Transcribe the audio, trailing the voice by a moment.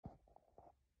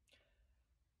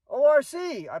ORC,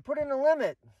 I put in a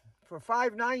limit for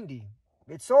 $5.90.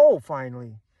 It sold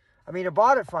finally. I mean, I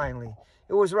bought it finally.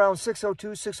 It was around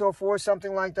 $602, $604,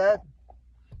 something like that.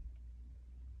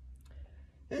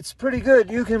 It's pretty good.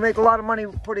 You can make a lot of money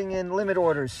putting in limit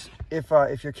orders if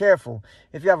you're careful.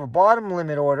 If you have a bottom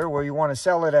limit order where you want to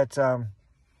sell it at,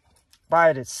 buy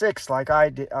it at $6 like I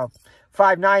did,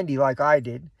 $5.90 like I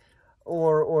did,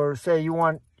 or say you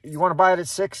want to buy it at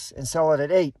 $6 and sell it at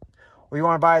 $8, or you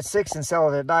want to buy it at $6 and sell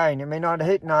it at $9. It may not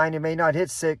hit $9, it may not hit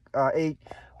 $8,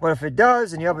 but if it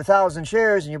does, and you have 1,000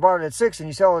 shares and you bought it at $6 and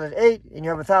you sell it at $8 and you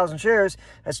have 1,000 shares,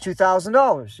 that's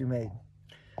 $2,000 you made.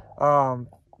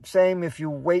 Same if you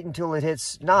wait until it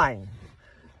hits 9.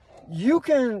 You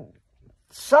can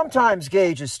sometimes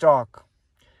gauge a stock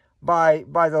by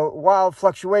the wild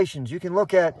fluctuations. You can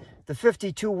look at the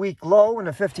 52-week low and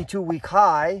the 52-week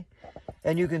high,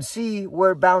 and you can see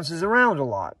where it bounces around a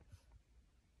lot.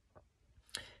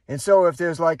 And so if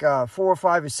there's like a $4 or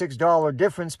 $5 or $6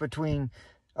 difference between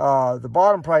the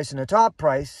bottom price and the top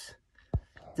price,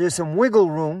 there's some wiggle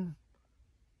room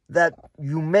that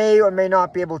you may or may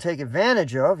not be able to take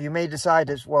advantage of. You may decide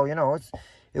that, well, you know,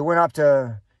 it went up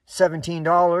to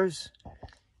 $17.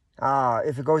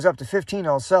 If it goes up to $15,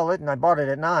 I'll sell it, and I bought it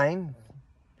at $9.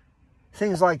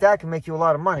 Things like that can make you a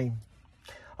lot of money.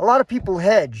 A lot of people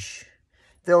hedge.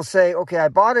 They'll say, okay, I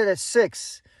bought it at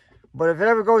 $6, but if it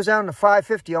ever goes down to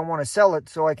 $5.50, I want to sell it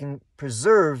so I can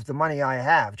preserve the money I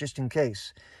have, just in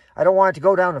case. I don't want it to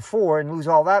go down to $4 and lose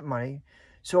all that money.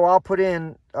 So I'll put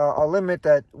in a limit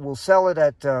that will sell it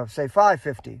at, say,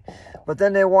 $5.50. But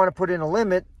then they want to put in a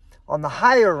limit on the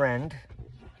higher end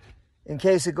in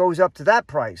case it goes up to that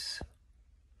price.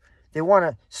 They want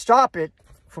to stop it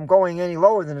from going any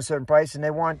lower than a certain price, and they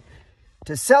want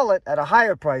to sell it at a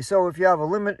higher price. So if you have a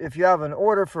limit, if you have an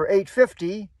order for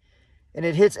 $8.50 and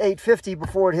it hits $8.50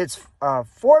 before it hits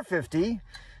 $4.50,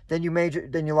 then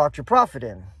you locked your profit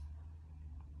in.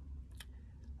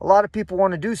 A lot of people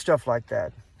want to do stuff like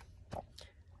that.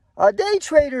 Day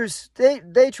traders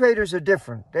are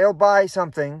different. They'll buy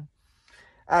something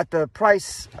at the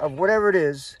price of whatever it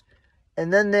is,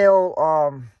 and then they'll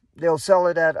sell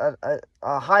it at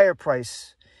a higher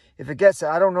price. If it gets,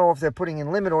 I don't know if they're putting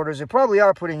in limit orders. They probably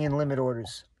are putting in limit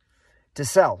orders to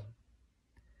sell,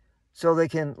 so they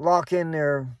can lock in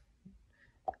their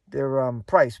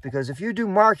price. Because if you do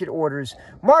market orders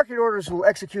will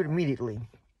execute immediately.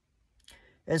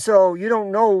 And so you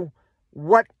don't know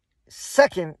what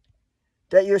second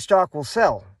that your stock will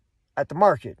sell at the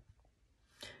market.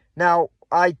 Now,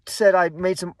 I said I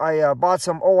bought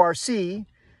some ORC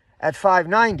at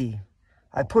 $5.90.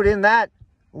 I put in that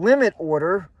limit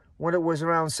order when it was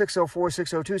around $6.04,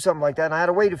 $6.02, something like that, and I had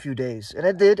to wait a few days. And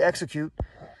it did execute.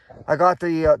 I got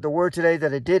the word today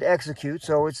that it did execute,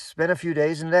 so it's been a few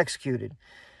days and it executed.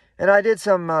 And I did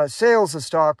some sales of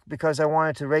stock because I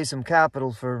wanted to raise some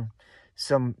capital for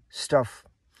some stuff.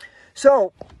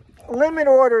 So limit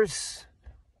orders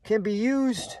can be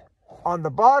used on the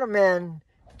bottom end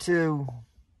to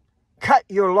cut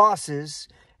your losses,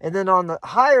 and then on the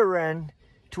higher end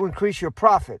to increase your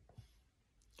profit.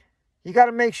 You got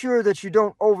to make sure that you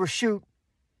don't overshoot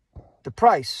the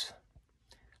price.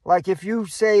 Like if you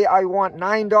say I want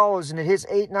 $9 and it hits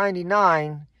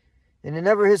 $8.99 and it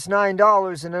never hits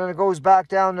 $9 and then it goes back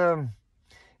down to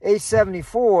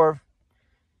 $8.74,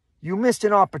 you missed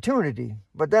an opportunity.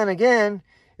 But then again,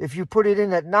 if you put it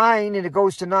in at $9 and it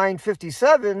goes to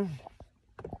 $9.57,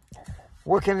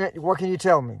 what can you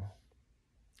tell me?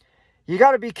 You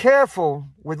got to be careful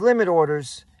with limit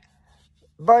orders.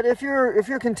 But if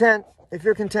you're content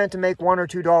to make $1 or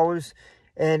 $2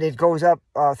 and it goes up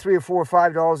 $3 or $4 or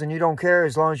 $5 and you don't care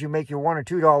as long as you make your $1 or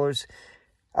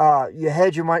 $2, you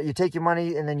hedge your money, you take your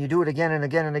money and then you do it again and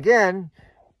again and again,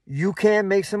 you can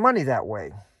make some money that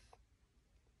way.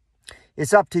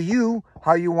 It's up to you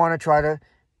how you want to try to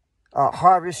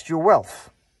harvest your wealth.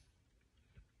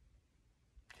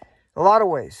 A lot of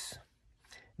ways.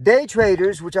 Day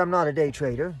traders, which I'm not a day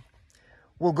trader,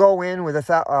 will go in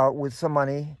with some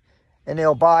money and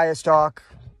they'll buy a stock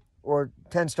or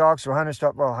 10 stocks or 100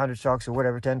 stocks, well, 100 stocks or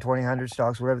whatever, 10, 20, 100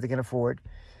 stocks, whatever they can afford,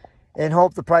 and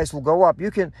hope the price will go up.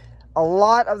 A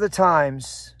lot of the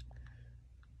times,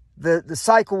 the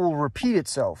cycle will repeat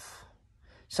itself.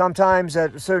 Sometimes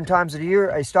at certain times of the year,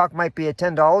 a stock might be at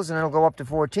 $10 and it'll go up to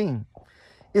 $14.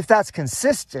 If that's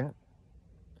consistent,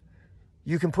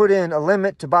 you can put in a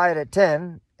limit to buy it at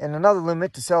 10 and another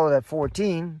limit to sell it at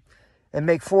 14 and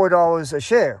make $4 a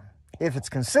share if it's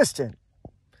consistent.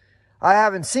 I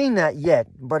haven't seen that yet,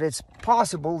 but it's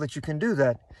possible that you can do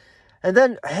that. And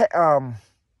then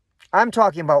I'm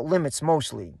talking about limits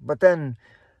mostly, but then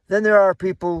Then there are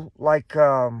people like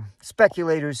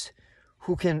speculators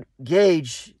who can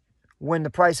gauge when the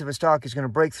price of a stock is going to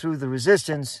break through the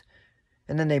resistance,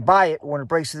 and then they buy it when it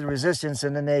breaks through the resistance,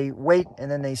 and then they wait,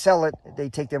 and then they sell it. They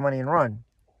take their money and run.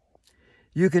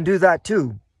 You can do that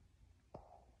too.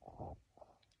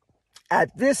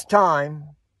 At this time,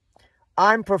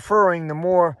 I'm preferring the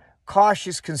more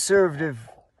cautious, conservative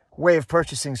way of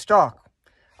purchasing stock.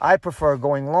 I prefer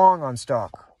going long on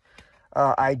stock.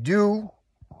 I do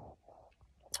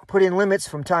put in limits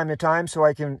from time to time so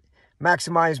I can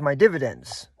maximize my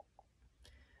dividends.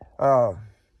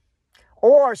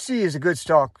 ORC is a good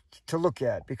stock to look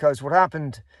at, because what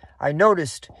happened, I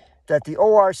noticed that the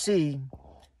ORC,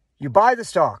 you buy the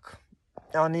stock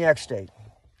on the X date,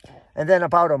 and then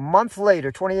about a month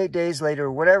later, 28 days later,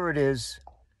 whatever it is,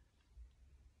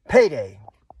 payday.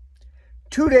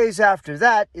 2 days after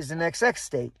that is the next X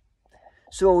date.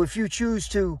 So if you choose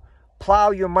to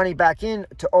plow your money back in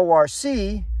to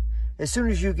ORC, as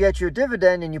soon as you get your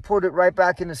dividend and you put it right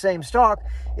back in the same stock,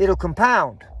 it'll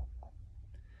compound.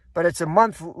 But it's a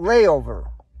month layover.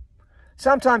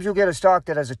 Sometimes you'll get a stock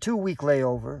that has a 2-week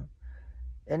layover,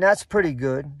 and that's pretty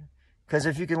good, because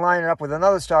if you can line it up with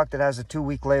another stock that has a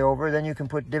 2-week layover, then you can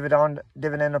put dividend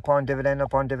upon dividend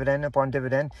upon dividend upon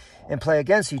dividend and play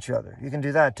against each other. You can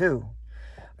do that too.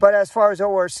 But as far as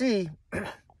ORC,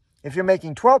 if you're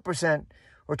making 12%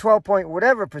 or 12 point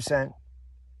whatever percent,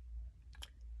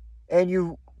 and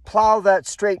you plow that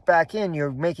straight back in,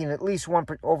 you're making at least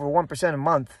over 1% a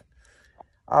month.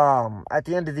 At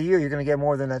the end of the year, you're going to get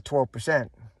more than that 12%,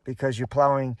 because you're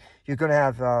plowing. You're going to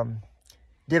have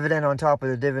dividend on top of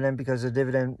the dividend, because the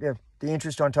dividend, the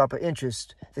interest on top of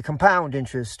interest, the compound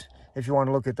interest, if you want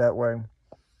to look at it that way.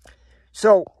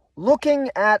 So looking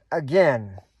at,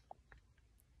 again,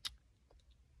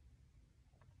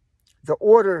 the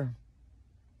order,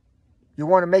 you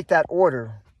want to make that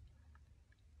order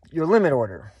your limit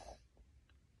order.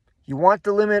 You want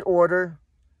the limit order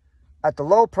at the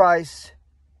low price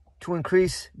to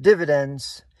increase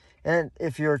dividends, and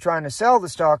if you're trying to sell the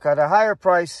stock at a higher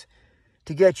price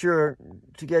to get your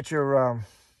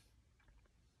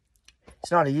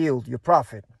it's not a yield, your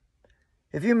profit.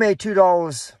 If you made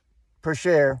 $2 per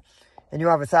share and you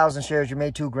have 1,000 shares, you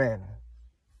made $2,000.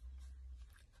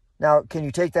 Now, can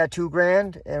you take that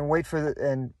 $2,000 and wait for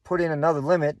and put in another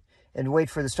limit and wait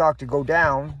for the stock to go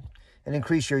down and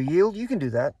increase your yield? You can do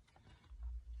that.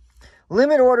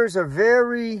 Limit orders are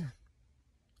very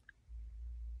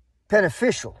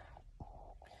beneficial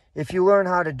if you learn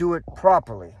how to do it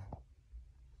properly.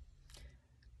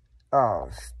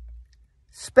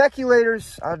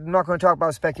 Speculators, I'm not going to talk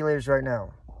about speculators right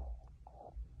now.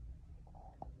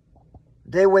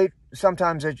 They wait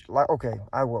sometimes, okay,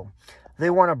 I will. They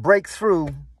want to break through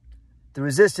the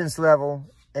resistance level,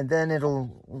 and then it'll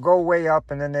go way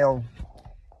up, and then they'll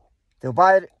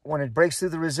buy it when it breaks through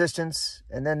the resistance,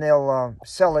 and then they'll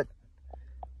sell it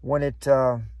when it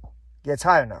gets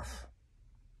high enough.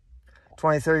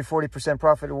 20, 30, 40%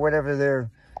 profit, or whatever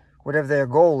their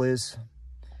goal is.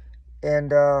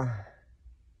 And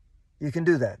you can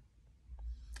do that.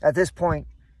 At this point,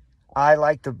 I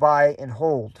like to buy and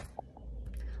hold.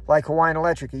 Like Hawaiian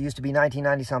Electric, it used to be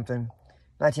 1990-something,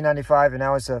 1995, and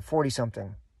now it's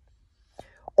 40-something.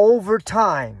 Over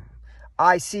time,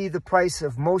 I see the price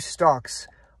of most stocks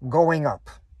going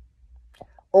up.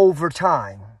 Over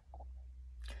time.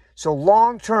 So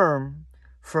long term,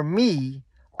 for me,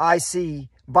 I see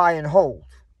buy and hold.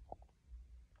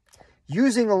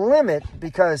 Using a limit,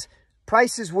 because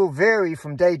prices will vary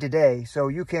from day to day, so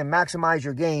you can maximize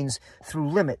your gains through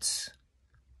limits.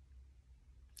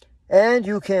 And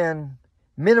you can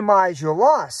minimize your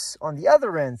loss on the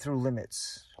other end through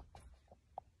limits.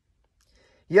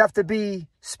 You have to be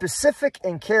specific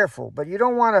and careful, but you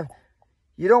don't want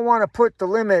to put the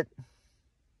limit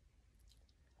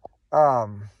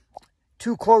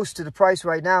too close to the price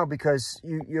right now, because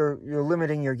you're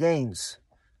limiting your gains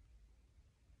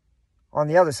on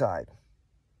the other side.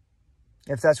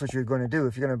 If that's what you're going to do.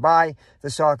 If you're going to buy the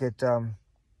stock at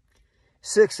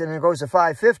 6 and it goes to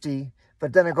 5.50,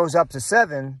 but then it goes up to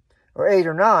 7 or 8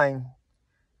 or 9,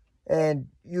 and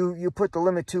you put the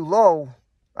limit too low,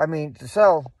 I mean, to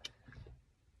sell,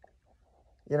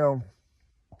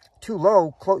 too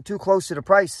low, too close to the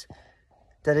price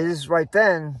that it is right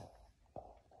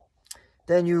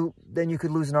then you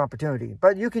could lose an opportunity.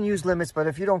 But you can use limits. But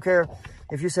if you don't care,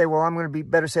 if you say, well, I'm going to be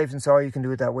better safe than sorry, you can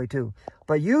do it that way too.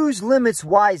 But use limits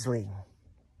wisely.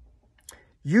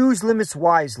 Use limits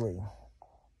wisely.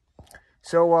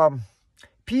 So,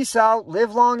 peace out,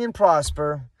 live long and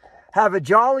prosper, have a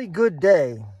jolly good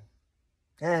day,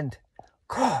 and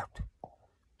God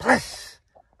bless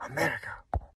America.